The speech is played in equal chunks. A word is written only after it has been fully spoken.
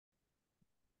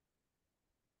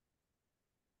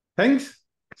Thanks.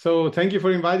 So thank you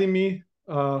for inviting me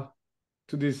to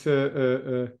this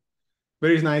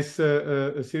very nice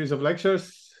series of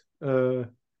lectures. I've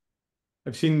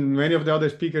seen many of the other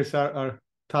speakers are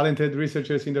talented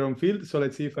researchers in their own field. So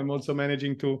let's see if I'm also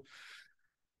managing to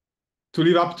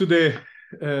live up to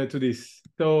this.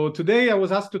 So today I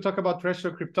was asked to talk about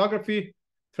threshold cryptography,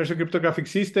 threshold cryptographic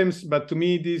systems. But to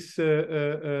me, this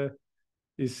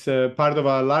is part of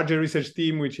a larger research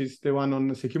team, which is the one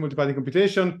on secure multiparty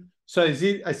computation. So I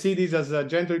see this as a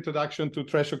gentle introduction to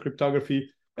threshold cryptography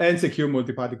and secure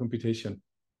multiparty computation.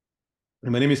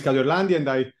 And my name is Claudio Orlandi, and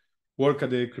I work at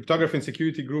the cryptography and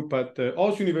security group at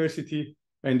Aarhus University.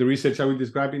 And the research I will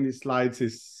describe in these slides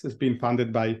has been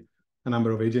funded by a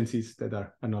number of agencies that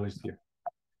are acknowledged here.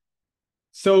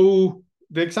 So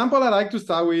the example I like to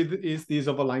start with is this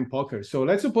of online poker. So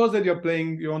let's suppose that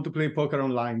you want to play poker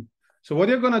online. So what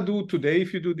you're going to do today,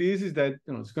 if you do this, is that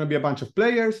it's going to be a bunch of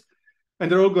players,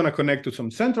 and they're all going to connect to some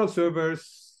central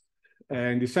servers.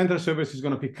 And the central servers is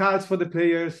going to pick cards for the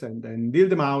players and then deal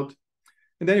them out.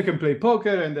 And then you can play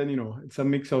poker, and then it's a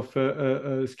mix of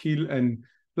skill and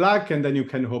luck, and then you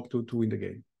can hope to win the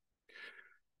game.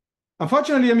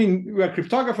 Unfortunately, I mean, we are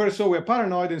cryptographers, so we're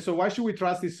paranoid, and so why should we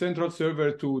trust this central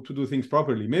server to do things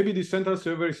properly? Maybe this central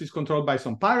server is controlled by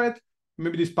some pirate.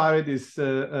 Maybe this pirate is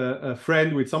a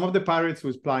friend with some of the pirates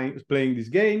who's playing this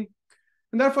game.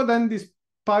 And therefore, then this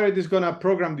pirate is going to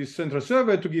program this central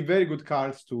server to give very good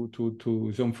cards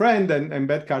to some friend and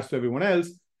bad cards to everyone else.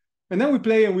 And then we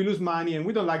play and we lose money, and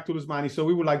we don't like to lose money, so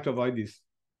we would like to avoid this.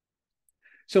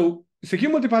 So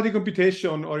secure multiparty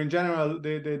computation, or in general,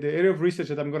 the area of research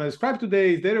that I'm going to describe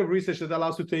today, is the area of research that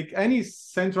allows to take any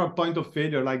central point of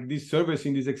failure, like these servers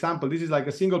in this example. This is like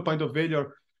a single point of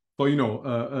failure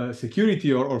for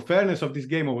security or fairness of this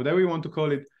game, or whatever you want to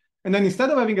call it. And then instead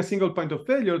of having a single point of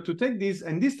failure, to take this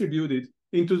and distribute it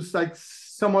into like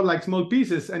somewhat like small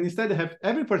pieces, and instead have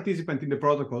every participant in the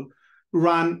protocol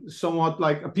run somewhat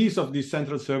like a piece of this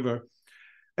central server.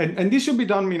 And this should be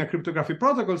done in a cryptographic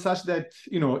protocol such that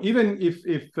even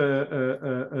if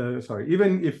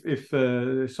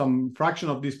some fraction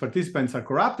of these participants are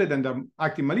corrupted and are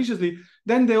acting maliciously,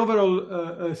 then the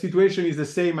overall situation is the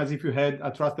same as if you had a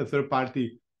trusted third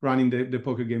party running the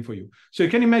poker game for you. So you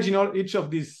can imagine each of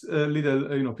these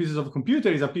little pieces of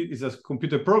computer is a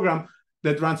computer program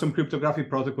that runs some cryptographic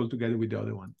protocol together with the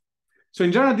other one. So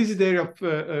in general, this is the area of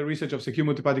research of secure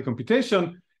multiparty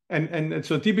computation. And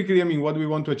so typically, I mean, what we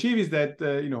want to achieve is that,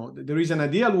 there is an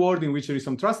ideal world in which there is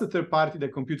some trusted third party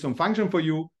that computes some function for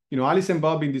you. Alice and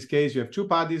Bob, in this case, you have two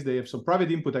parties. They have some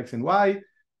private input X and Y.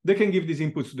 They can give these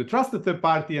inputs to the trusted third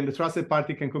party, and the trusted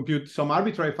party can compute some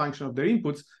arbitrary function of their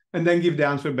inputs and then give the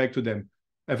answer back to them,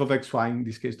 f of x, y, in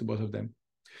this case, to both of them.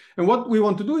 And what we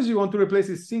want to do is we want to replace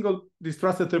this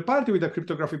trusted third party with a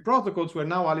cryptographic protocols where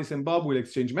now Alice and Bob will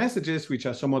exchange messages, which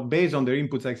are somewhat based on their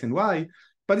inputs X and Y.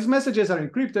 But these messages are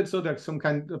encrypted, so there's some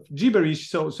kind of gibberish.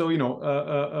 So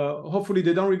hopefully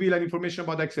they don't reveal any information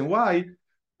about X and Y,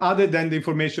 other than the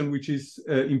information which is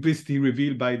implicitly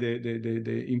revealed by the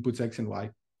inputs X and Y,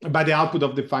 by the output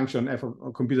of the function f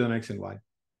of computed on X and Y.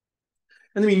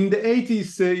 And I mean, in the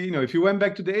 80s, if you went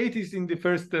back to the 80s, in the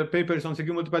first papers on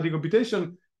secure multiparty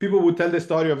computation, people would tell the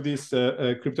story of this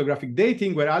cryptographic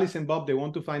dating, where Alice and Bob, they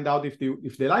want to find out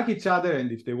if they like each other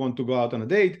and if they want to go out on a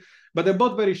date. But they're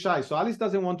both very shy. So Alice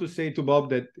doesn't want to say to Bob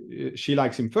that she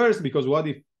likes him first, because what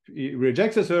if he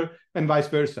rejects her, and vice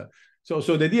versa. So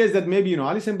the idea is that maybe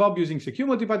Alice and Bob, using secure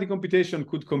multiparty computation,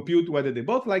 could compute whether they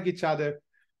both like each other.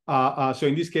 So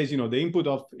in this case, the input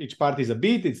of each party is a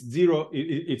bit. It's 0,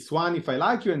 it's 1 if I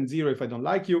like you, and 0 if I don't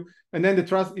like you. And then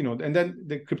and then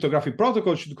the cryptographic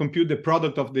protocol should compute the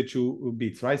product of the two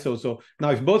bits, right? So now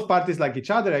if both parties like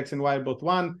each other, X and Y are both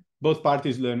 1, both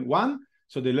parties learn 1.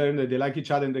 So they learn that they like each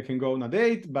other and they can go on a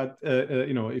date. But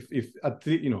if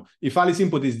Alice's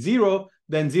input is 0,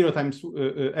 then 0 times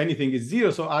anything is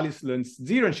 0. So Alice learns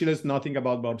 0, and she learns nothing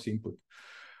about Bob's input.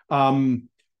 And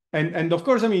of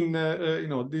course, I mean,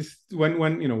 this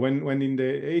when in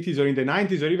the 80s or in the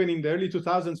 90s or even in the early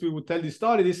 2000s, we would tell this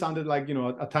story. This sounded like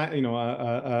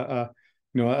a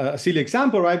silly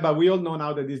example, right? But we all know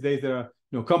now that these days there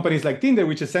are companies like Tinder,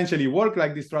 which essentially work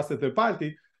like this trusted third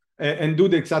party and do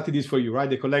exactly this for you, right?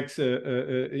 They collect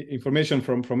information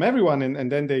from everyone,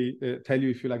 and then they tell you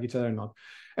if you like each other or not.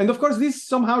 And of course, this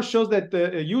somehow shows that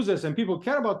users and people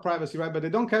care about privacy, right? But they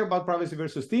don't care about privacy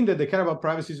versus Tinder. They care about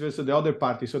privacy versus the other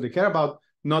party. So they care about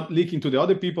not leaking to the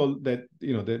other people that,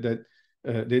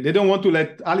 they don't want to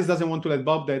let, Alice doesn't want to let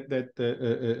Bob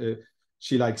that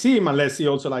she likes him unless he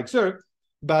also likes her.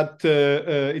 But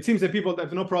it seems that people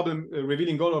have no problem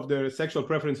revealing all of their sexual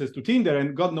preferences to Tinder,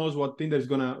 and God knows what Tinder is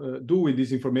going to do with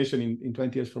this information in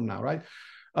 20 years from now, right?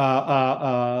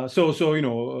 So you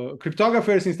know,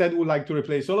 cryptographers instead would like to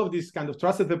replace all of these kind of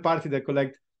trusted third party that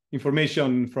collect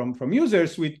information from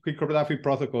users with cryptography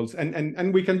protocols,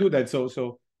 and we can do that. So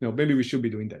you know, maybe we should be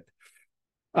doing that.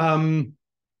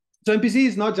 So MPC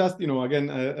is not just, you know, again,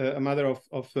 a matter of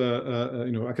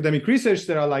you know, academic research.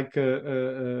 There are like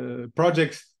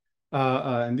projects,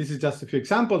 and this is just a few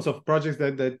examples of projects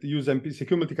that use MPC,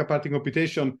 secure multi-party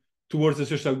computation, towards the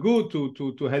social good,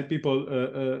 to help people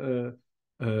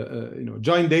you know,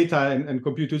 join data and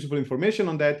compute useful information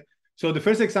on that. So the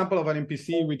first example of an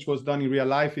MPC which was done in real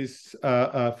life is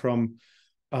from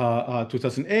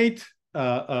 2008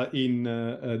 in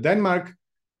Denmark,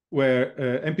 where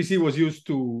MPC was used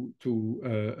to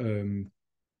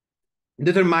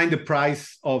determine the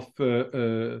price of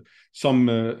some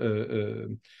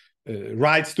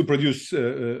rights to produce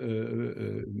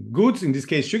goods, in this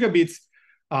case sugar beets,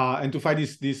 and to find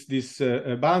this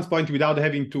balance point without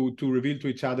having to reveal to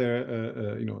each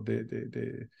other you know,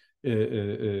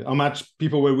 how much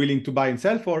people were willing to buy and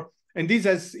sell for. And this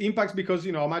has impacts because,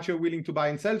 you know, how much you're willing to buy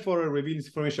and sell for reveals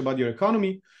information about your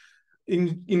economy.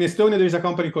 In Estonia, there is a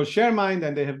company called ShareMind,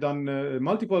 and they have done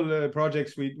multiple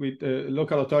projects with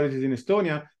local authorities in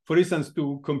Estonia, for instance,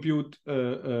 to compute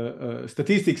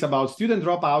statistics about student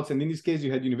dropouts. And in this case,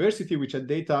 you had university, which had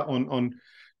data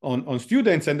on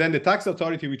students, and then the tax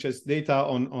authority, which has data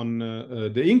on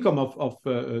the income of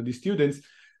the students.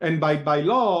 And by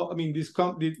law, I mean,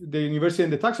 the university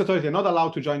and the tax authority are not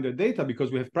allowed to join their data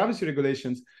because we have privacy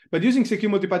regulations. But using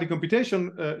secure multi-party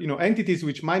computation, you know, entities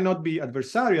which might not be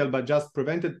adversarial but just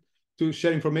prevented to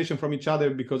share information from each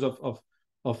other because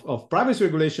of privacy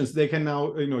regulations, they can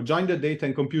now, you know, join their data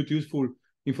and compute useful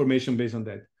information based on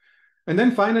that. And then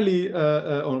finally,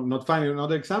 or not finally,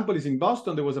 another example is in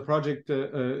Boston. There was a project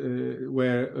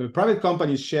where private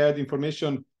companies shared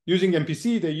information using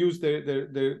MPC. They used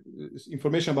the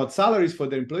information about salaries for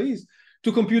their employees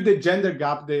to compute the gender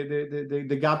gap,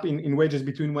 the gap in wages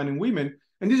between men and women.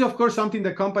 And this is, of course, something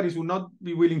that companies would not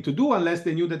be willing to do unless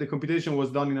they knew that the computation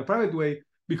was done in a private way,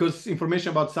 because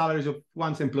information about salaries of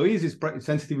one's employees is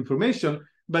sensitive information.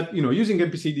 But, you know, using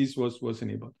MPC, this was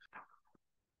enabled.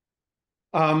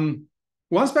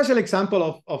 One special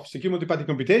example of secure multi-party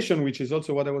computation, which is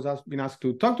also what I was been asked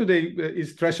to talk today,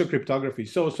 is threshold cryptography.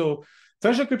 So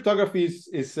threshold cryptography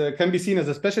can be seen as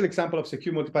a special example of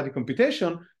secure multi-party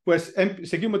computation, where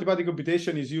secure multi-party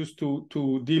computation is used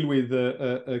to deal with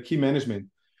key management.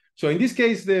 So in this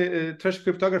case, the threshold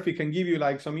cryptography can give you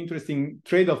like some interesting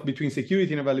trade-off between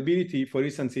security and availability, for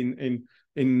instance, in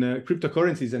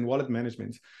cryptocurrencies and wallet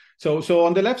management. So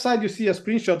on the left side, you see a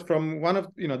screenshot from one of,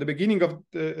 you know, the beginning of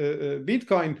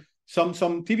Bitcoin. Some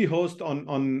TV host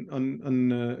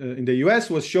in the US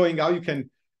was showing how you can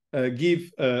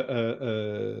give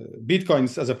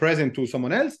Bitcoins as a present to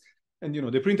someone else. And, you know,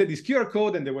 they printed this QR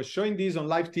code and they were showing these on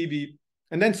live TV.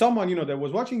 And then someone, you know, that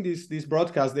was watching this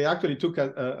broadcast, they actually took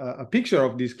a picture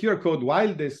of this QR code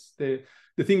while the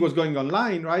thing was going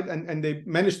online, right? And they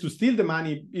managed to steal the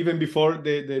money even before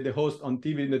the host on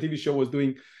TV, the TV show,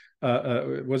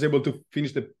 was able to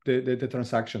finish the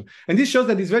transaction. And this shows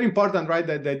that it's very important, right?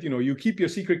 That you know, you keep your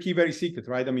secret key very secret,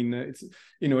 right? I mean, it's,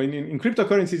 you know, in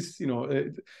cryptocurrencies, you know,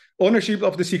 ownership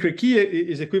of the secret key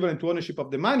is equivalent to ownership of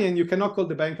the money, and you cannot call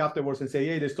the bank afterwards and say,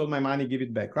 hey, they stole my money, give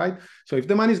it back, right? So if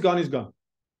the money is gone, it's gone.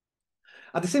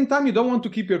 At the same time, you don't want to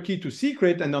keep your key too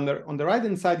secret. And on the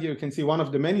right-hand side here, you can see one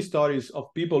of the many stories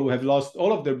of people who have lost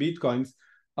all of their Bitcoins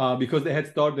because they had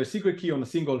stored their secret key on a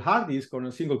single hard disk or on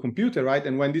a single computer, right?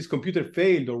 And when this computer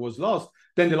failed or was lost,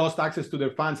 then they lost access to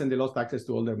their funds and they lost access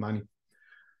to all their money.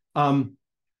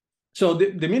 So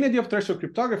the main idea of threshold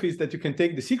cryptography is that you can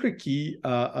take the secret key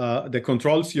that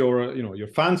controls your, you know, your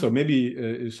funds, or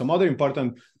maybe some other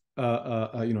important,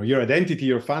 you know, your identity,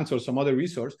 your funds, or some other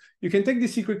resource. You can take the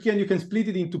secret key and you can split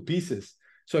it into pieces.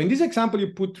 So in this example,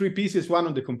 you put 3 pieces, one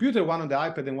on the computer, one on the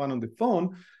iPad, and one on the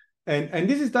phone. And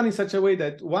this is done in such a way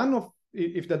that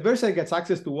if the adversary gets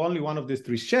access to only one of these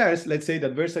 3 shares, let's say the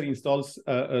adversary installs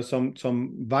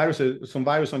some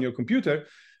virus on your computer,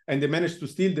 and they manage to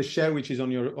steal the share which is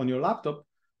on your laptop.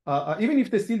 Even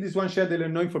if they steal this one share, they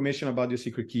learn no information about your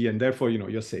secret key, and therefore, you know,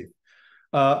 you're safe.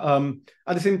 At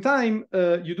the same time,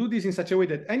 you do this in such a way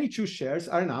that any 2 shares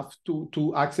are enough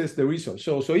to access the resource.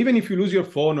 So even if you lose your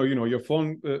phone, or, you know, your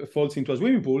phone falls into a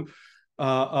swimming pool,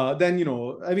 then, you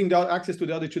know, having the access to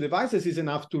the other 2 devices is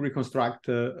enough to reconstruct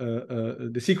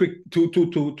the secret,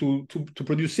 to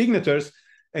produce signatures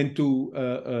and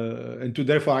to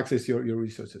therefore access your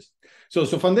resources. So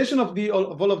foundation of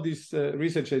all of this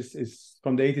research is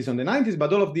from the 80s and the 90s,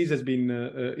 but all of these has been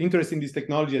interest in this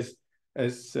technology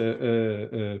has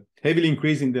heavily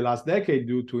increased in the last decade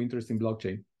due to interest in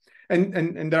blockchain.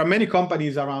 And there are many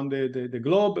companies around the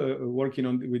globe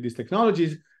working with these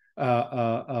technologies.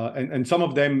 And some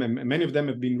of them, and many of them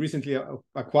have been recently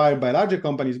acquired by larger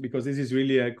companies, because this is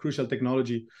really a crucial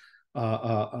technology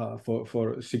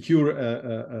for secure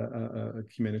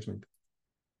key management.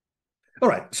 All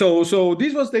right, so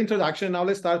this was the introduction. Now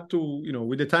let's start to,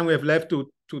 with the time we have left, to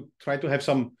try to have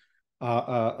some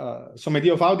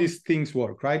idea of how these things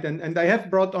work, right? And I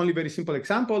have brought only very simple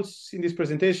examples in this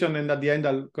presentation, and at the end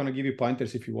I'm going to give you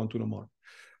pointers if you want to know more.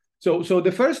 So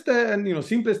the first and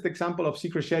simplest example of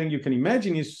secret sharing you can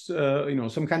imagine is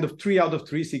some kind of 3 out of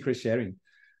 3 secret sharing.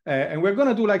 And we're going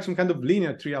to do like some kind of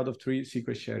linear 3 out of 3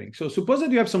 secret sharing. So suppose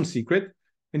that you have some secret,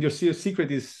 and your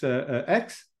secret is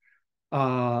X,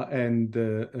 and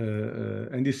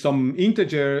is some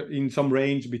integer in some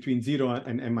range between 0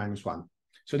 and n-1.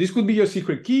 So this could be your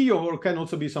secret key, or can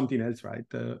also be something else, right?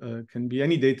 Can be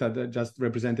any data that just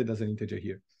represented as an integer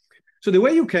here. So the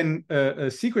way you can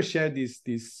secret share this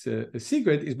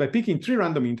secret is by picking 3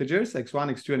 random integers, x1,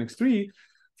 x2, and x3,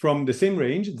 from the same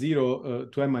range, 0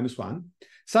 to n-1,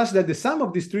 such that the sum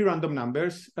of these 3 random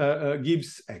numbers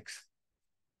gives x.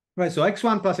 Right, so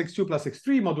x1 plus x2 plus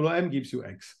x3 modulo m gives you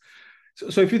x.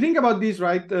 So if you think about this,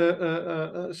 right,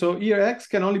 so here x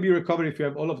can only be recovered if you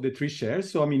have all of the 3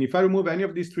 shares. So I mean, if I remove any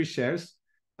of these 3 shares,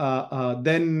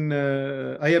 then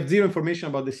I have 0 information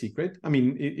about the secret. I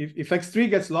mean, if x3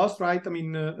 gets lost, right, I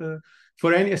mean,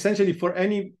 essentially for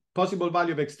any possible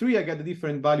value of x3, I get a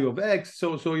different value of x.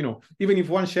 So even if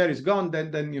one share is gone,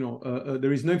 then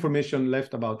there is no information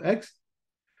left about x.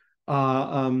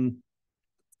 And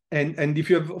if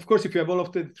you have, of course, if you have all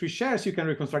of the 3 shares, you can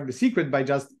reconstruct the secret by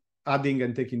just adding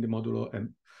and taking the modulo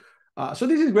m. So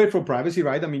this is great for privacy,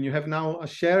 right? I mean, you have now a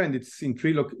share, and it's in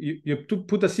 3 you have to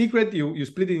put a secret, you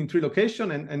split it in 3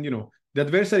 locations, and the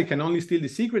adversary can only steal the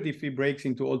secret if he breaks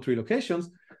into all 3 locations.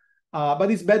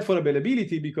 But it's bad for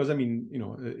availability, because I mean,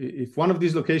 if one of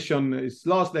these locations is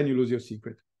lost, then you lose your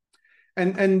secret.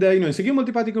 And in secure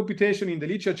multi-party computation, in the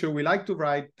literature, we like to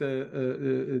write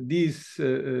a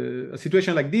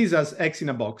situation like this as x in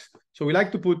a box. So we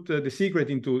like to put the secret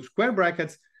into square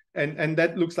brackets, and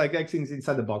that looks like x is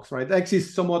inside the box, right? X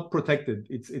is somewhat protected.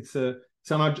 It's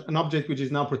an object which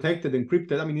is now protected,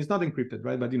 encrypted. I mean, it's not encrypted,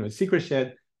 right? But it's secret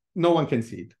shared. No one can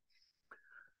see it.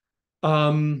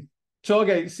 So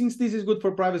okay, since this is good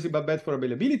for privacy but bad for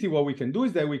availability, what we can do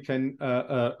is that we can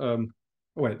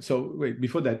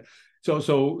before that.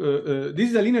 So this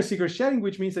is a linear secret sharing,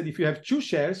 which means that if you have 2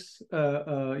 shares,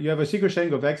 you have a secret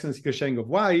sharing of x and a secret sharing of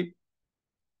y,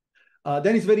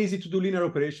 then it's very easy to do linear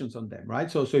operations on them, right?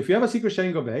 So if you have a secret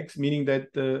sharing of x, meaning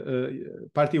that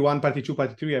party 1, party 2,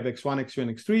 party 3 have x1, x2,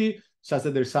 and x3, such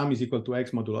that their sum is equal to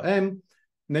x modulo m.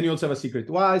 And then you also have a secret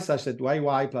y, such that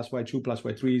yy plus y2 plus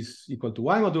y3 is equal to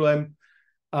y modulo m.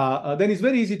 Then it's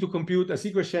very easy to compute a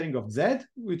secret sharing of z,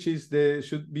 which is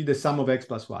should be the sum of x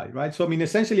plus y, right? So I mean,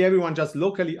 essentially everyone just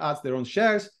locally adds their own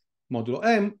shares modulo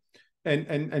m,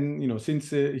 and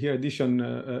since here addition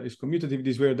is commutative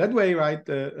this way or that way, right?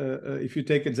 If you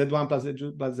take it z1 plus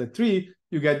z2 plus z3,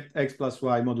 you get x plus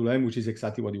y modulo m, which is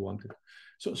exactly what you wanted.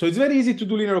 So it's very easy to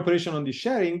do linear operation on this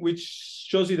sharing, which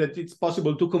shows you that it's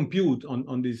possible to compute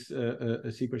on these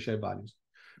secret share values.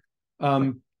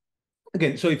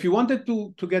 Again, so if you wanted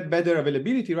to get better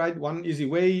availability, right, one easy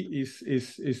way is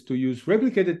to use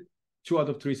replicated 2 out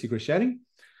of 3 secret sharing.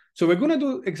 So we're going to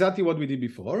do exactly what we did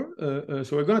before.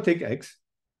 So we're going to take x,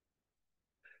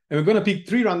 and we're going to pick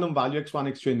 3 random values, x1,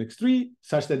 x2, and x3,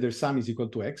 such that their sum is equal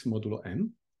to x modulo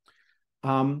m.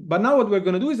 But now what we're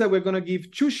going to do is that we're going to give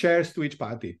 2 shares to each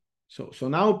party. So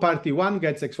now party 1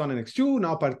 gets x1 and x2,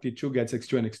 now party 2 gets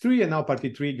x2 and x3, and now party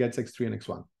 3 gets x3 and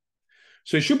x1.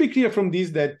 So it should be clear from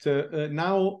this that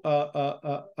now,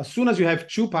 as soon as you have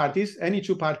 2 parties, any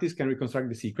 2 parties can reconstruct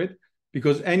the secret,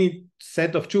 because any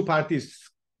set of 2 parties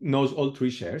knows all 3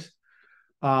 shares.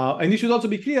 And it should also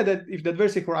be clear that if the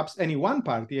adversary corrupts any one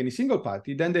party, any single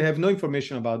party, then they have no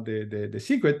information about the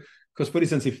secret. Because, for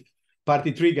instance, if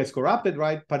party 3 gets corrupted,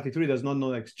 right, party 3 does not know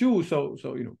x2,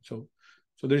 so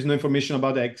there is no information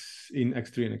about x in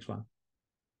x3 and x1.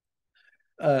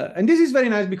 And this is very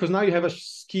nice, because now you have a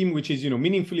scheme which is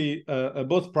meaningfully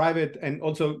both private, and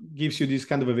also gives you this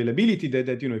kind of availability that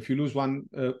if you lose one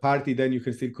party, then you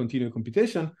can still continue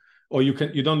computation, or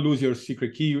you don't lose your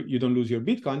secret key, you don't lose your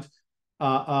bitcoins.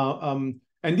 And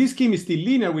this scheme is still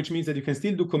linear, which means that you can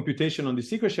still do computation on the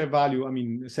secret share value. I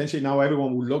mean, essentially now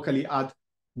everyone will locally add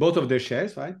both of their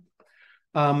shares, right?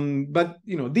 But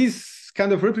this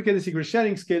kind of replicated secret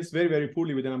sharing scales very, very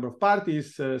poorly with the number of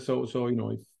parties. So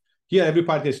if here every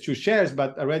party has 2 shares,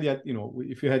 but already at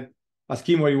if you had a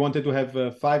scheme where you wanted to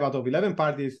have 5 out of 11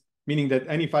 parties, meaning that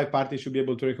any 5 parties should be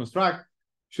able to reconstruct,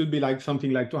 should be like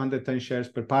something like 210 shares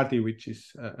per party, which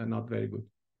is not very good.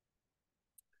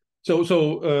 So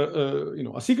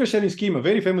a secret sharing scheme, a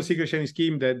very famous secret sharing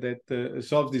scheme that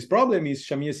solves this problem is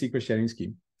Shamir secret sharing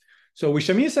scheme. So with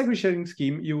Shamir secret sharing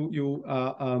scheme,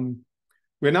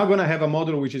 we're now going to have a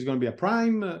model which is going to be a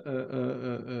prime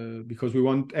because we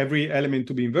want every element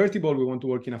to be invertible. We want to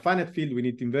work in a finite field. We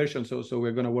need inversion. So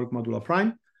we're going to work modulo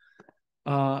prime.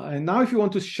 And now if you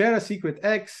want to share a secret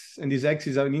X, and this X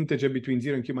is an integer between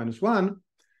 0 and Q minus 1,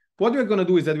 what we're going to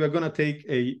do is that we're going to take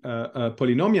a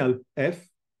polynomial F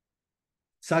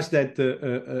such that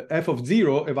F of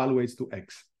 0 evaluates to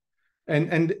X.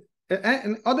 And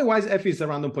otherwise, F is a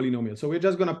random polynomial. So we're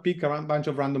just going to pick a bunch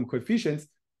of random coefficients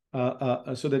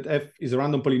so that F is a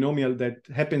random polynomial that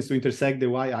happens to intersect the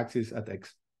y-axis at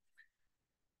X.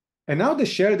 And now the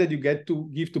share that you get to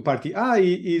give to party I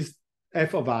is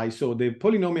F of I. So the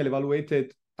polynomial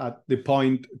evaluated at the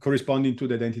point corresponding to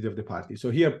the identity of the party.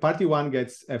 So here, party 1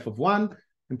 gets F of 1,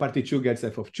 and party 2 gets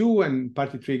F of 2, and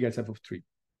party 3 gets F of 3.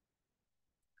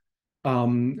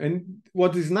 And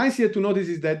what is nice here to notice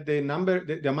is that the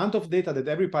amount of data that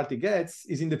every party gets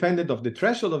is independent of the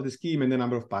threshold of the scheme and the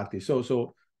number of parties.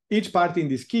 So each party in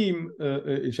the scheme,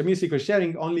 in Shamir secret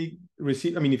sharing, only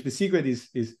receive. I mean, if the secret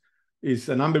is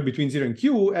a number between 0 and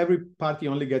Q, every party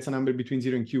only gets a number between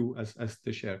 0 and Q as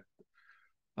the share,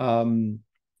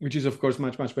 which is of course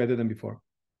much better than before.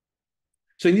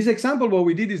 So in this example, what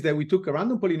we did is that we took a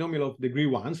random polynomial of degree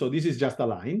 1. So this is just a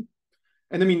line.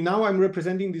 And I mean, now I'm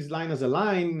representing this line as a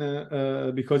line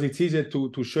because it's easier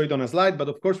to show it on a slide. But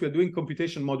of course, we're doing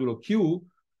computation modulo Q.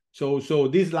 So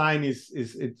this line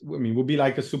would be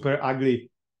like a super ugly,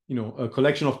 a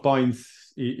collection of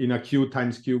points in a Q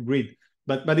times Q grid.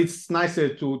 But it's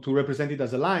nicer to represent it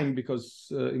as a line because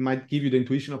it might give you the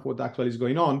intuition of what actually is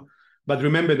going on. But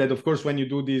remember that, of course, when you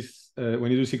do this,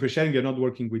 when you do secret sharing, you're not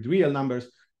working with real numbers.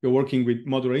 You're working with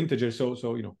modular integers. So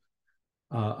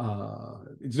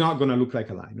it's not going to look like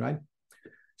a line, right?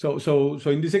 So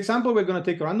in this example, we're going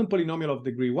to take a random polynomial of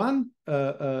degree 1,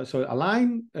 so a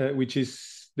line, which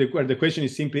is where the question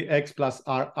is simply X plus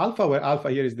R alpha, where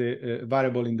alpha here is the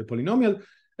variable in the polynomial,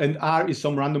 and R is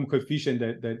some random coefficient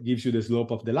that gives you the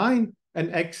slope of the line,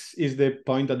 and X is the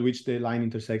point at which the line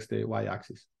intersects the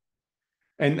y-axis.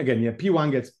 And again, yeah,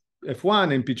 P1 gets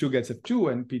F1, and P2 gets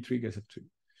F2, and P3 gets F3.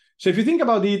 So if you think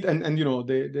about it, and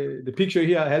the picture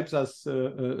here helps us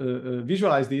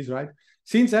visualize this, right?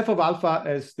 Since f of alpha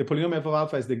as the polynomial f of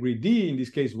alpha is degree d, in this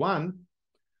case 1,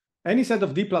 any set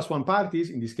of d plus 1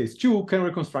 parties, in this case 2, can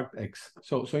reconstruct X.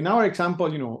 So in our example,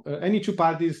 any 2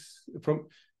 parties from,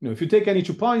 if you take any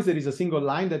 2 points, there is a single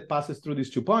line that passes through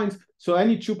these 2 points. So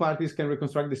any 2 parties can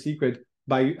reconstruct the secret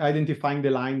by identifying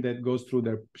the line that goes through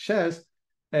their shares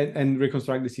and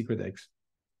reconstruct the secret X.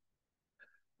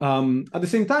 At the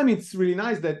same time, it's really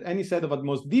nice that any set of at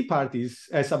most d parties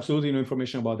has absolutely no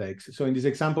information about X. So in this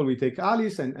example, we take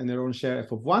Alice and her own share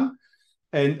f of 1.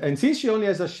 And since she only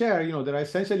has a share, there are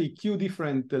essentially q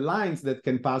different lines that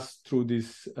can pass through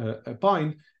this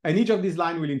point. And each of these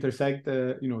lines will intersect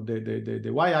the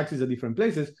y-axis at different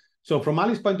places. So from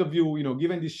Alice's point of view,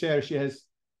 given this share, she has,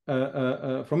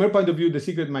 from her point of view, the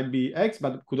secret might be X,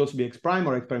 but could also be X prime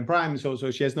or X prime prime. So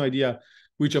she has no idea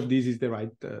which of these is the right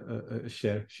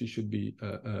share she should be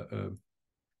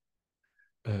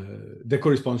that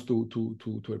corresponds to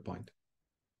her point.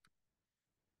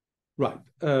 Right.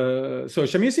 So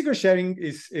Shamir secret sharing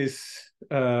is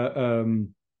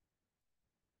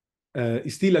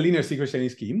still a linear secret sharing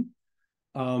scheme.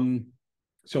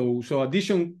 So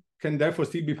addition can therefore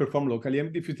still be performed locally.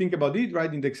 And if you think about it,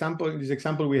 right, in this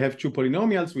example, we have 2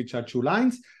 polynomials, which are 2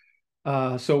 lines.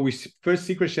 So we first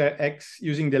secret share X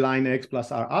using the line X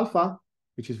plus R alpha,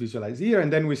 which is visualized here.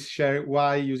 And then we share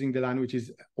Y using the line, which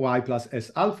is Y plus S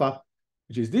alpha,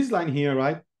 which is this line here,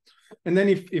 right? And then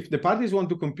if the parties want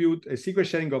to compute a secret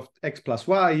sharing of X plus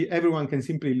Y, everyone can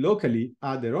simply locally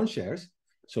add their own shares.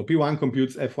 So P1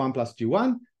 computes F1 plus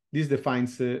G1. This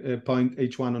defines point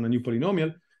H1 on a new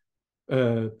polynomial.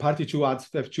 Party 2 adds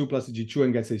F2 plus G2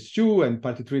 and gets H2, and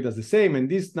party 3 does the same. And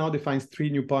this now defines 3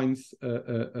 new points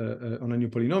on a new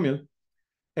polynomial.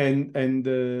 And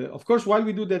of course, while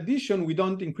we do the addition, we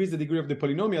don't increase the degree of the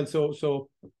polynomial. So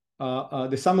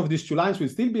the sum of these 2 lines will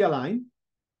still be a line.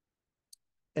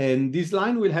 And this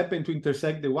line will happen to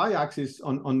intersect the y-axis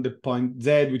on the point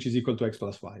Z, which is equal to X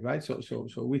plus Y, right? So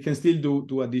we can still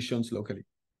do additions locally.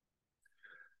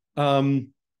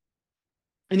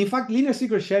 And in fact, linear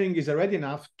secret sharing is already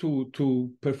enough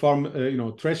to perform,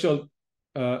 threshold,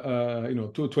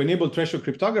 to enable threshold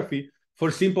cryptography for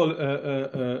simple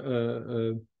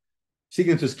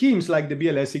signature schemes like the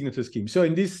BLS signature scheme. So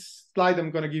in this slide, I'm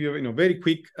going to give you, a very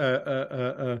quick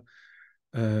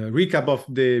recap of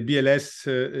the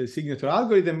BLS signature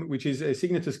algorithm, which is a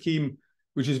signature scheme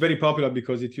which is very popular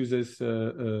because it uses,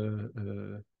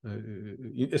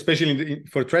 especially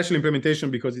for threshold implementation,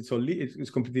 because it's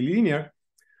completely linear.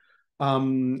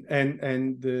 You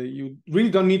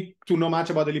really don't need to know much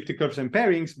about elliptic curves and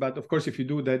pairings, but of course, if you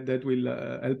do that will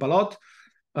help a lot.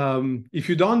 If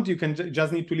you don't, you can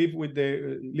just need to live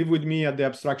with me at the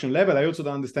abstraction level. I also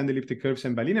don't understand elliptic curves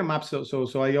and bilinear maps, so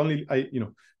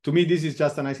to me this is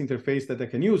just a nice interface that I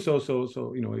can use. So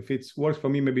if it works for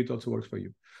me, maybe it also works for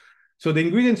you. So the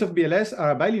ingredients of BLS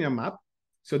are a bilinear map.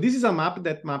 So this is a map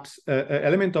that maps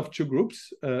element of two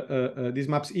groups. This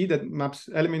maps E that maps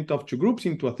element of two groups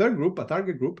into a third group, a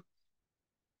target group.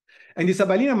 And it's a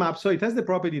bilinear map, so it has the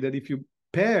property that if you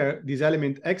pair this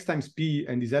element X times P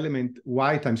and this element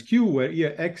Y times Q, where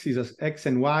here X is X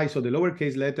and Y, so the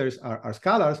lowercase letters are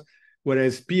scalars,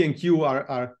 whereas P and Q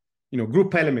are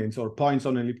group elements or points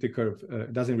on an elliptic curve.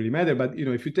 It doesn't really matter, but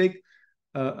if you take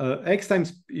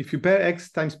if you pair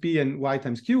X times P and Y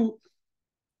times Q,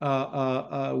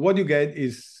 what you get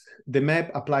is the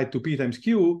map applied to P times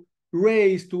Q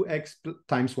raised to X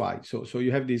times Y. So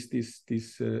you have this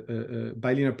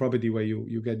bilinear property where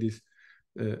you get this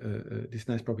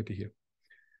nice property here.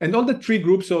 And all the three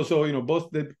groups, so both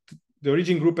the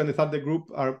origin group and the target group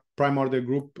are prime order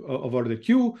group of order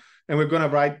Q, and we're going to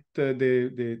write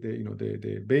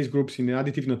the base groups in the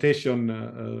additive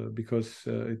notation because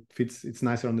it's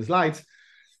nicer on the slides.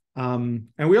 And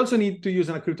we also need to use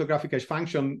a cryptographic hash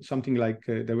function, something like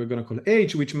that we're going to call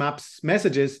H, which maps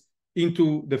messages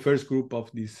into the first group of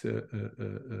this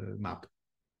map.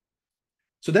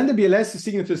 So then the BLS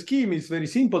signature scheme is very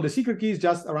simple. The secret key is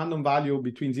just a random value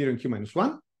between 0 and Q minus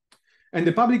 1. And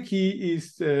the public key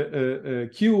is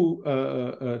Q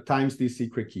times this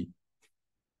secret key.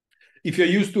 If you're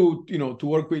used to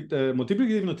work with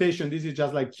multiplicative notation, this is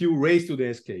just like Q raised to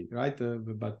the SK, right?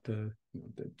 But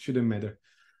that shouldn't matter.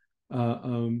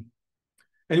 And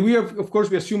we have, of course,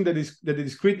 we assume that the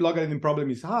discrete logarithm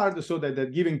problem is hard, so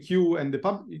that given Q and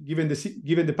given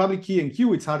the public key and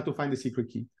Q, it's hard to find the secret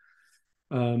key.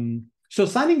 So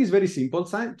signing is very simple.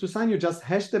 To sign, you just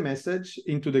hash the message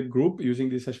into the group using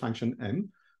this hash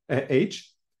function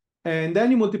H, and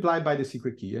then you multiply by the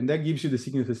secret key, and that gives you the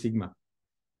signature sigma.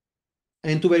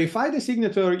 And to verify the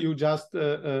signature, you just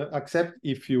accept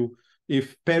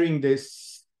if pairing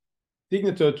this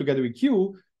signature together with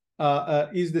Q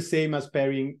is the same as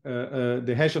pairing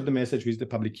the hash of the message with the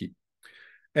public key.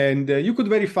 And you could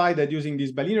verify that using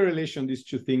this bilinear relation, these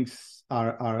two things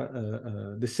are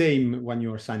the same when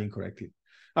you are signing correctly.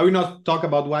 I will not talk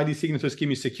about why this signature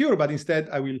scheme is secure, but instead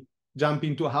I will jump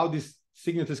into how this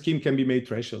signature scheme can be made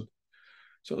threshold.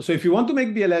 So if you want to make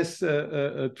BLS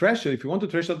threshold, if you want to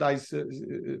thresholdize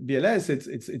BLS,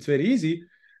 it's very easy.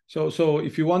 So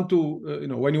if you want to,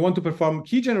 when you want to perform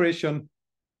key generation,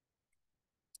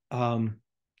 sorry,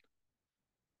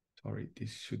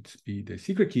 this should be the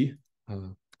secret key.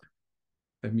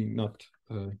 Let me not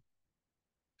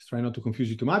try not to confuse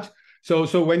you too much.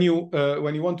 So when you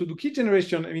want to do key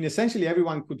generation, I mean, essentially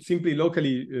everyone could simply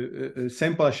locally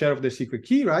sample a share of the secret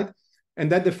key, right? And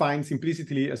that defines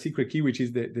implicitly a secret key, which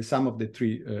is the sum of the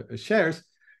three shares.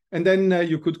 And then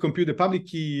you could compute the public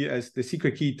key as the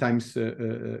secret key times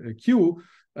Q.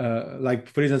 Like,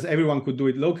 for instance, everyone could do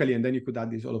it locally, and then you could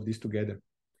add all of this together.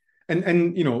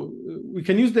 And we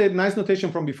can use the nice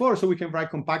notation from before, so we can write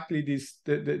compactly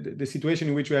the situation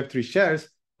in which we have three shares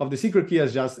of the secret key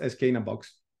as just SK in a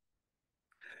box.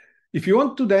 If you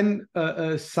want to then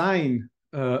sign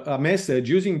a message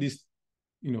using this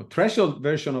threshold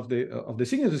version of the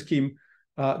signature scheme,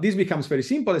 this becomes very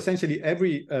simple. Essentially,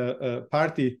 every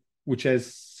party which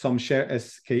has some share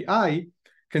SKI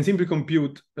can simply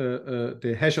compute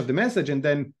the hash of the message and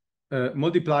then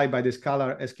multiply by the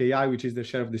scalar SKI, which is the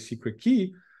share of the secret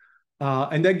key.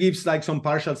 And that gives like some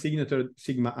partial signature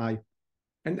sigma I.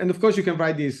 And of course, you can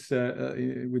write this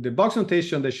with the box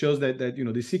notation that shows that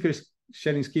the secret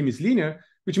sharing scheme is linear,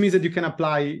 which means that you can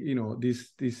apply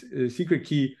this secret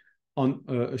key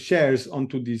on shares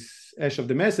onto this hash of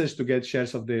the message to get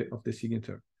shares of the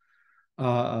signature.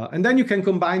 And then you can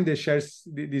combine the shares,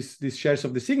 these shares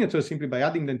of the signature simply by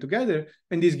adding them together,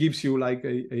 and this gives you like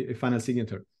a final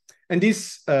signature. And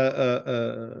this, then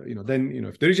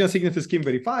if the original signature scheme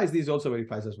verifies, this also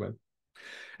verifies as well.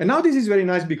 And now this is very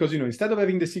nice because, instead of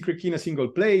having the secret key in a single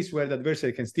place where the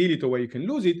adversary can steal it or where you can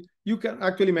lose it, you can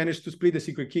actually manage to split the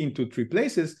secret key into 3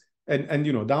 places. And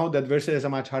now the adversary has a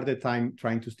much harder time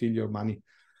trying to steal your money.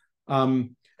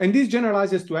 And this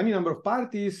generalizes to any number of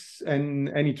parties and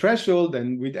any threshold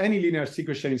and with any linear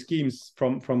secret sharing schemes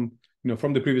from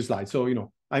the previous slide. So,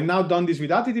 I've now done this with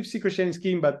additive secret sharing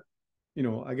scheme, but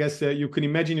I guess you can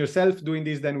imagine yourself doing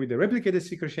this then with the replicated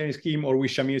secret sharing scheme or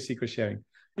with Shamir secret sharing.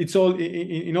 It's all,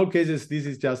 in all cases, this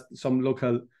is just some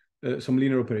local, some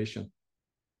linear operation.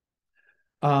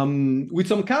 With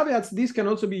some caveats, this can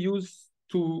also be used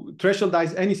to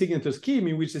thresholdize any signature scheme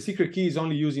in which the secret key is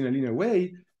only used in a linear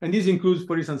way. And this includes,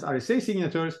 for instance, RSA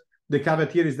signatures. The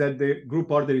caveat here is that the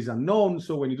group order is unknown.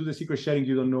 So when you do the secret sharing,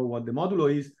 you don't know what the modulo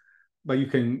is, but you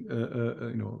can,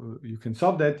 you can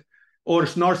solve that. Or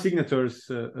Schnorr signatures,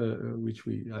 which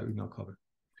I will not cover.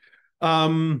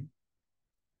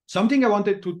 Something I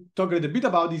wanted to talk a little bit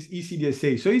about is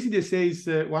ECDSA. So ECDSA is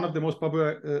one of the most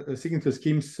popular signature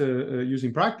schemes used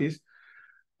in practice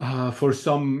for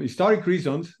some historic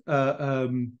reasons.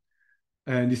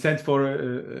 And it stands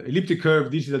for elliptic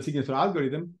curve digital signature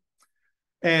algorithm.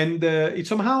 And it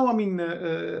somehow,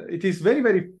 it is very,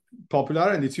 very popular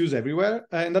and it's used everywhere.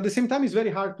 And at the same time, it's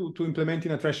very hard to implement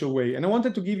in a threshold way. And I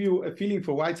wanted to give you a feeling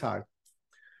for why it's hard.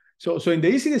 So in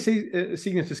the ECDSA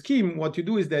signature scheme, what you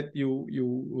do is that you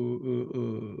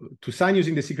to sign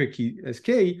using the secret key SK,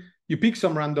 you pick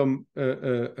some random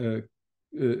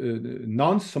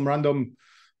nonce, some random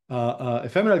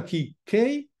ephemeral key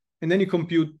K, and then you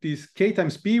compute this K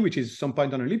times P, which is some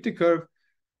point on an elliptic curve.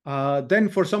 Then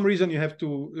for some reason, you have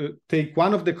to take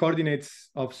one of the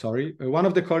coordinates of,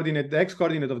 the X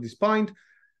coordinate of this point,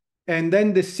 and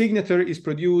then the signature is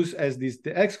produced as the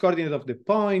X coordinate of the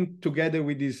point together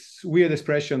with this weird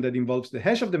expression that involves the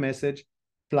hash of the message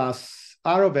plus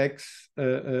R of X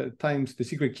times the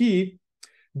secret key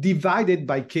divided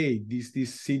by K,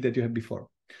 this C that you had before.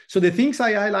 So the things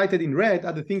I highlighted in red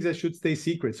are the things that should stay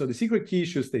secret. So the secret key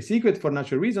should stay secret for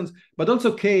natural reasons, but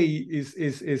also K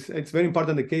it's very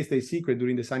important that K stays secret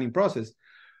during the signing process.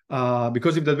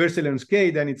 Because if the adversary learns K,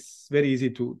 then it's very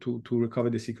easy to recover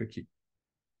the secret key.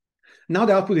 Now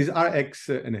the output is Rx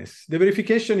and S. The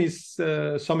verification is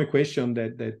some equation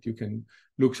that you can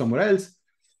look somewhere else.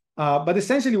 But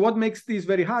essentially what makes this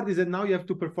very hard is that now you have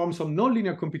to perform some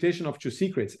nonlinear computation of 2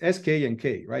 secrets, Sk and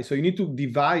K, right? So you need to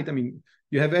divide,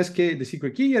 you have Sk, the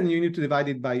secret key, and you need to divide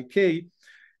it by K.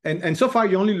 And so far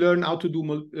you only learn how to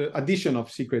do addition of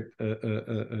secret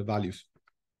values.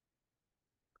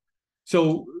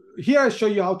 So here I show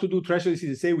you how to do threshold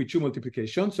ECDSA with 2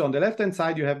 multiplications. So on the left-hand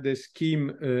side, you have the scheme,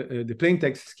 the plain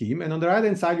text scheme. And on the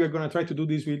right-hand side, you're going to try to do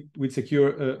this with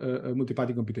secure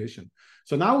multiparty computation.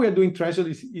 So now we are doing threshold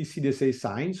ECDSA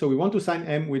sign. So we want to sign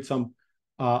M with some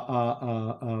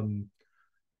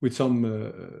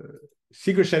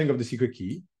secret sharing of the secret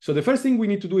key. So the first thing we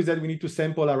need to do is that we need to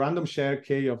sample a random share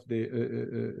K of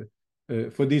the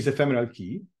for this ephemeral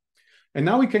key. And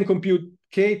now we can compute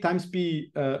K times P,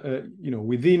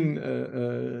 within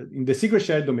in the secret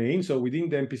share domain, so within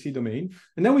the MPC domain,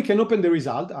 and then we can open the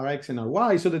result Rx and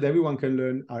Ry so that everyone can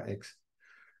learn Rx.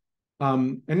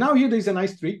 And now here there is a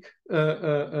nice trick.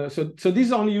 So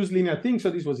this only use linear things, so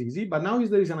this was easy. But now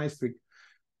there is a nice trick.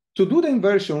 To do the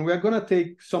inversion, we are going to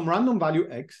take some random value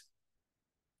X.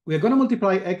 We are going to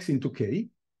multiply X into K.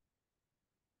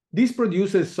 This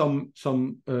produces some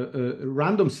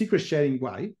random secret sharing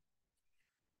Y.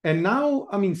 And now,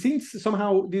 since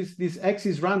somehow this X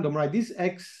is random, right? This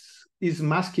X is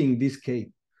masking this K.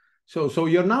 So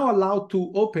you're now allowed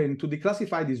to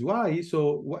declassify this Y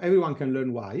so everyone can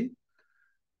learn Y.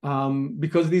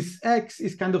 Because this X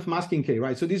is kind of masking K,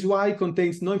 right? So this Y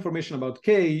contains no information about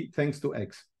K thanks to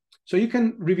X. So you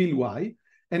can reveal Y.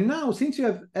 And now, since you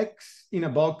have X in a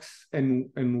box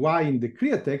and Y in the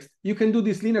clear text, you can do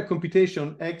this linear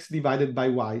computation X divided by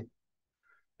Y.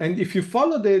 And if you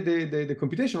follow the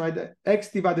computation, right,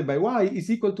 X divided by Y is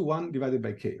equal to 1 divided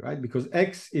by K, right? Because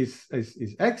X is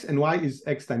X and Y is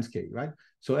X times K, right?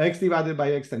 So X divided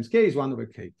by X times K is 1 over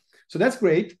K. So that's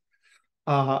great.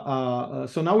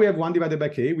 So now we have 1 divided by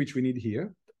K, which we need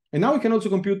here. And now we can also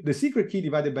compute the secret key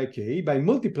divided by K by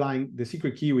multiplying the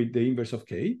secret key with the inverse of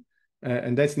K.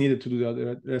 And that's needed to do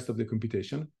the rest of the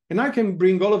computation. And I can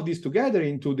bring all of this together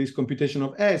into this computation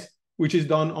of S, which is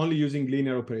done only using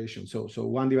linear operations. So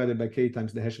 1 divided by K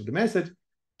times the hash of the message,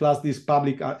 plus this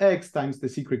public Rx times the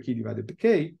secret key divided by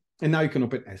K. And now you can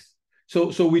open S.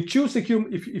 So we choose secure,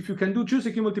 if you can do true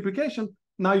secure multiplication,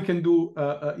 now you can do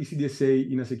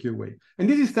ECDSA in a secure way. And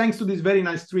this is thanks to this very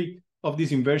nice trick of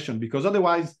this inversion, because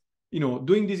otherwise,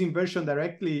 doing this inversion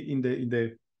directly in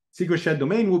the secret shared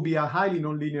domain would be a highly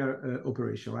nonlinear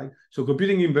operation, right? So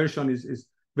computing inversion is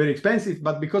very expensive,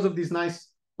 but because of this nice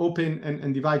open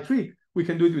and divide trick, we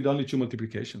can do it with only 2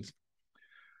 multiplications.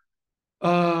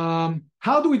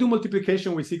 How do we do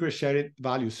multiplication with secret shared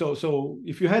values? So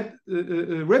if you had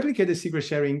replicated secret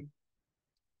sharing,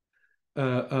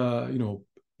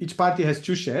 each party has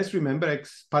 2 shares. Remember,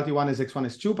 party 1 has x1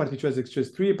 has 2, party 2 has x2 has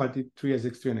 3, party 3 has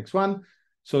x3 and x1.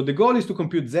 So the goal is to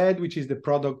compute z, which is the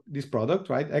product, this product,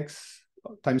 right? X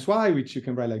times y, which you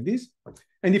can write like this.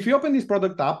 And if you open this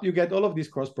product up, you get all of these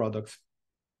cross products.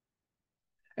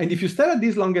 And if you stare at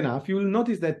this long enough, you will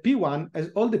notice that P1 has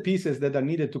all the pieces that are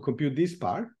needed to compute this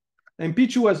part, and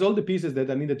P2 has all the pieces that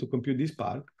are needed to compute this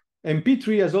part, and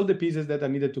P3 has all the pieces that are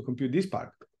needed to compute this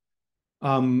part.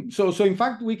 So in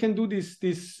fact, we can do this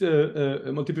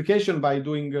multiplication by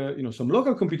doing some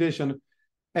local computation,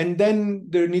 and then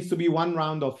there needs to be 1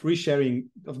 round of resharing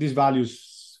of these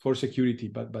values for security.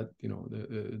 But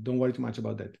don't worry too much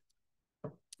about that.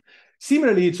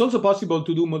 Similarly, it's also possible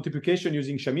to do multiplication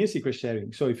using Shamir secret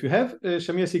sharing. So if you have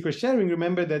Shamir secret sharing,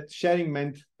 remember that sharing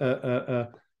meant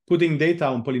putting data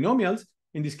on polynomials.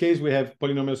 In this case, we have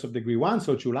polynomials of degree 1,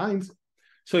 so 2 lines.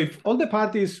 So if all the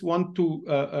parties want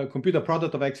to compute a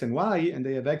product of x and y, and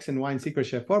they have x and y in secret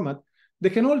share format,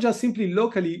 they can all just simply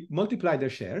locally multiply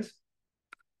their shares.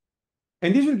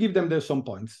 And this will give them their sum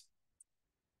points.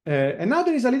 And now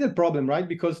there is a little problem, right?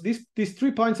 Because these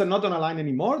 3 points are not on a line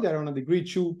anymore. They're on a degree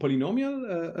 2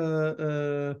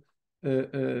 polynomial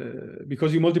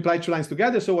because you multiply 2 lines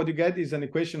together. So what you get is an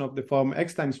equation of the form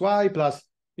x times y plus,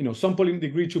 some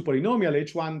degree 2 polynomial,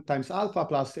 h1 times alpha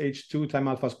plus h2 times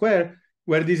alpha square,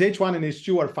 where these h1 and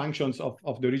h2 are functions of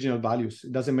the original values.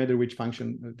 It doesn't matter which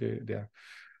function they are.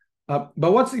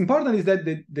 But what's important is that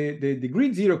the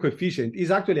degree 0 coefficient is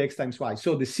actually x times y.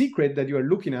 So the secret that you are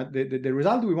looking at, the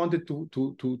result we wanted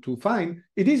to find,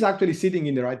 it is actually sitting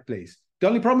in the right place. The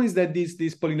only problem is that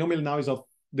this polynomial now is of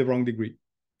the wrong degree.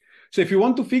 So if you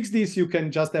want to fix this, you can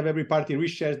just have every party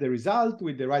reshares the result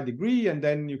with the right degree, and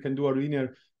then you can do a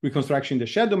linear reconstruction in the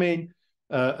shared domain.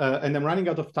 And I'm running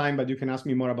out of time, but you can ask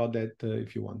me more about that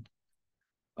if you want.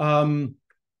 I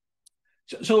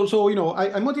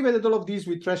motivated all of these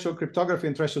with threshold cryptography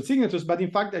and threshold signatures, but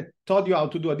in fact, I taught you how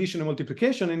to do addition and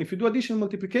multiplication. And if you do addition and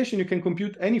multiplication, you can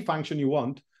compute any function you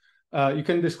want. You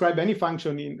can describe any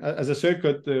function as a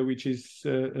circuit, which is,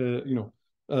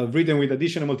 written with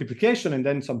addition and multiplication, and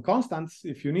then some constants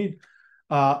if you need.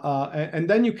 And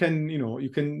then you can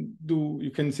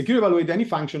securely evaluate any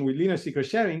function with linear secret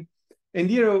sharing. And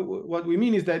here, what we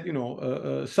mean is that,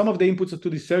 some of the inputs to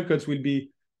these circuits will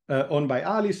be owned by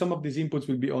Ali, some of these inputs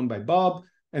will be owned by Bob,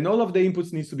 and all of the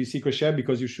inputs needs to be secret shared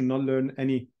because you should not learn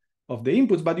any of the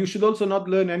inputs, but you should also not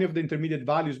learn any of the intermediate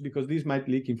values because these might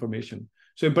leak information.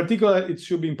 So in particular, it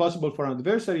should be impossible for an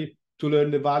adversary to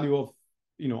learn the value of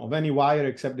any wire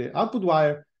except the output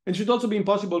wire, and it should also be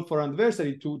impossible for an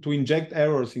adversary to inject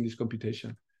errors in this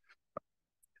computation.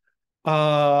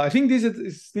 I think this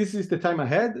is the time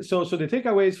ahead. So the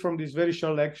takeaways from this very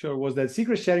short lecture was that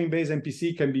secret sharing based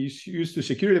MPC can be used to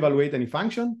securely evaluate any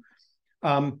function.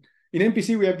 In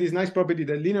MPC, we have this nice property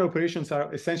that linear operations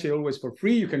are essentially always for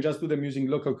free. You can just do them using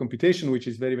local computation, which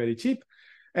is very, very cheap.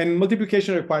 And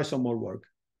multiplication requires some more work.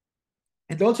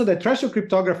 And also that threshold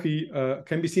cryptography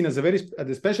can be seen as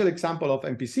a special example of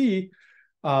MPC,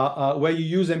 where you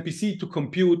use MPC to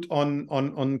compute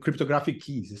on cryptographic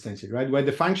keys, essentially, right? Where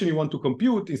the function you want to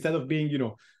compute, instead of being,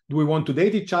 do we want to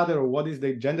date each other, or what is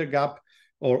the gender gap,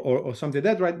 or something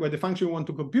like that, right? Where the function you want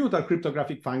to compute are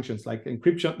cryptographic functions like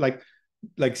encryption,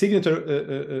 like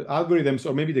signature algorithms,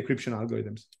 or maybe decryption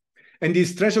algorithms. And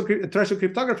this threshold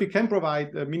cryptography can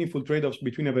provide meaningful trade-offs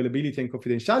between availability and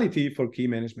confidentiality for key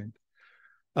management.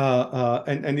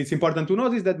 And it's important to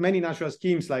notice that many natural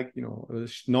schemes like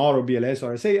Schnorr or BLS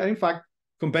or RSA are in fact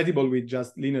compatible with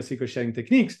just linear secret sharing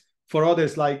techniques. For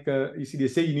others like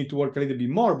ECDSA, you need to work a little bit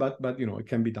more, but it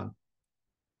can be done.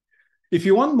 If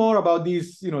you want more about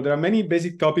these, there are many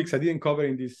basic topics I didn't cover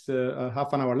in this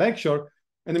half-an-hour lecture.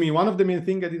 And I mean, one of the main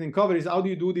things I didn't cover is how do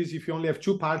you do this if you only have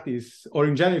 2 parties, or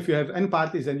in general, if you have n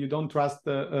parties and you don't trust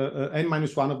n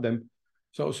minus 1 of them.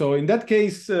 So in that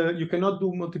case, you cannot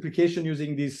do multiplication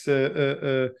using this,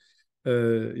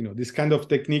 this kind of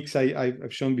techniques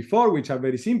I've shown before, which are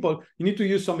very simple. You need to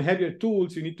use some heavier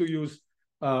tools. You need to use,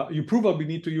 you probably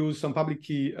need to use some public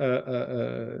key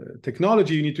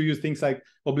technology. You need to use things like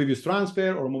oblivious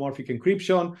transfer or homomorphic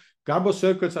encryption. Garbo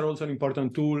circuits are also an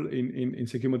important tool in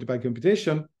secure multiplied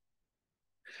computation.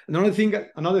 Another thing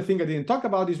I didn't talk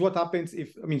about is what happens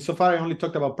if, so far I only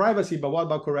talked about privacy, but what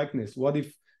about correctness? What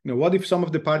if some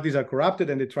of the parties are corrupted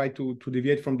and they try to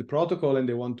deviate from the protocol and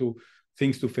they want to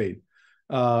things to fail.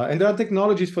 And there are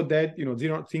technologies for that,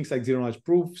 things like zero-knowledge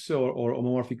proofs or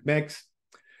homomorphic MECs.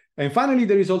 And finally,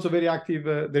 there is also very active,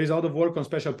 there is a lot of work on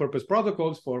special purpose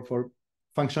protocols for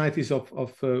functionalities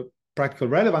of practical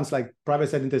relevance, like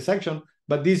private-side intersection,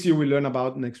 but this you will learn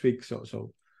about next week,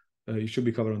 so you should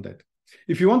be covered on that.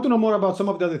 If you want to know more about some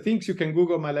of the other things, you can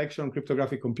Google my lecture on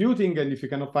cryptographic computing, and if you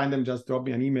cannot find them, just drop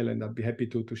me an email, and I'll be happy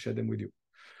to share them with you.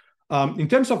 In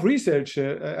terms of research,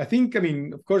 I think,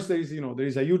 of course, there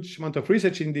is a huge amount of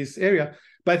research in this area,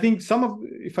 but I think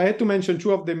if I had to mention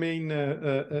two of the main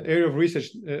area of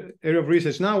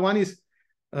research now, one is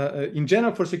in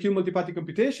general for secure multiparty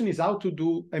computation is how to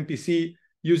do MPC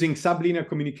using sublinear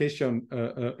communication,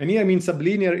 and here I mean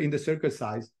sublinear in the circle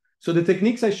size. So the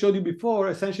techniques I showed you before,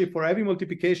 essentially for every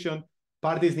multiplication,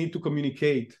 parties need to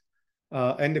communicate.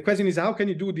 And the question is, how can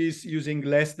you do this using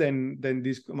less than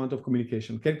this amount of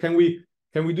communication? Can we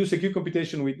do secure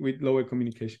computation with lower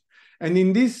communication? And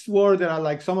in this world, there are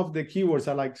like some of the keywords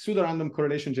are like pseudo-random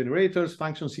correlation generators,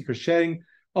 function secret sharing,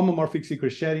 homomorphic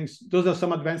secret sharing. Those are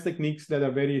some advanced techniques that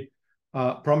are very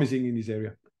promising in this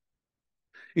area.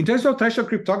 In terms of threshold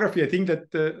cryptography, I think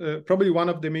that probably one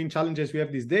of the main challenges we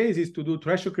have these days is to do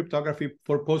threshold cryptography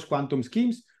for post-quantum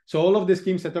schemes. So all of the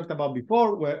schemes I talked about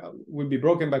before will be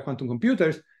broken by quantum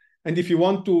computers. And if you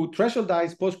want to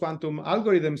thresholdize post-quantum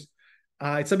algorithms,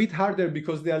 it's a bit harder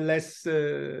because they are less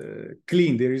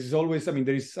clean. There is always, there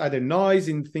is either noise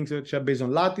in things which are based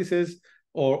on lattices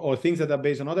or things that are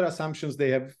based on other assumptions.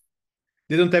 They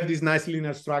don't have this nice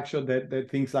linear structure that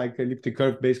things like elliptic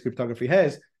curve-based cryptography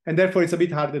has. And therefore, it's a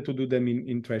bit harder to do them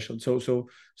in threshold. So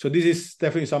this is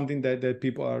definitely something that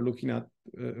people are looking at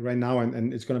right now,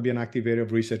 and it's going to be an active area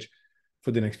of research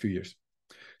for the next few years.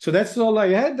 So that's all I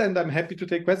had, and I'm happy to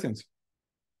take questions.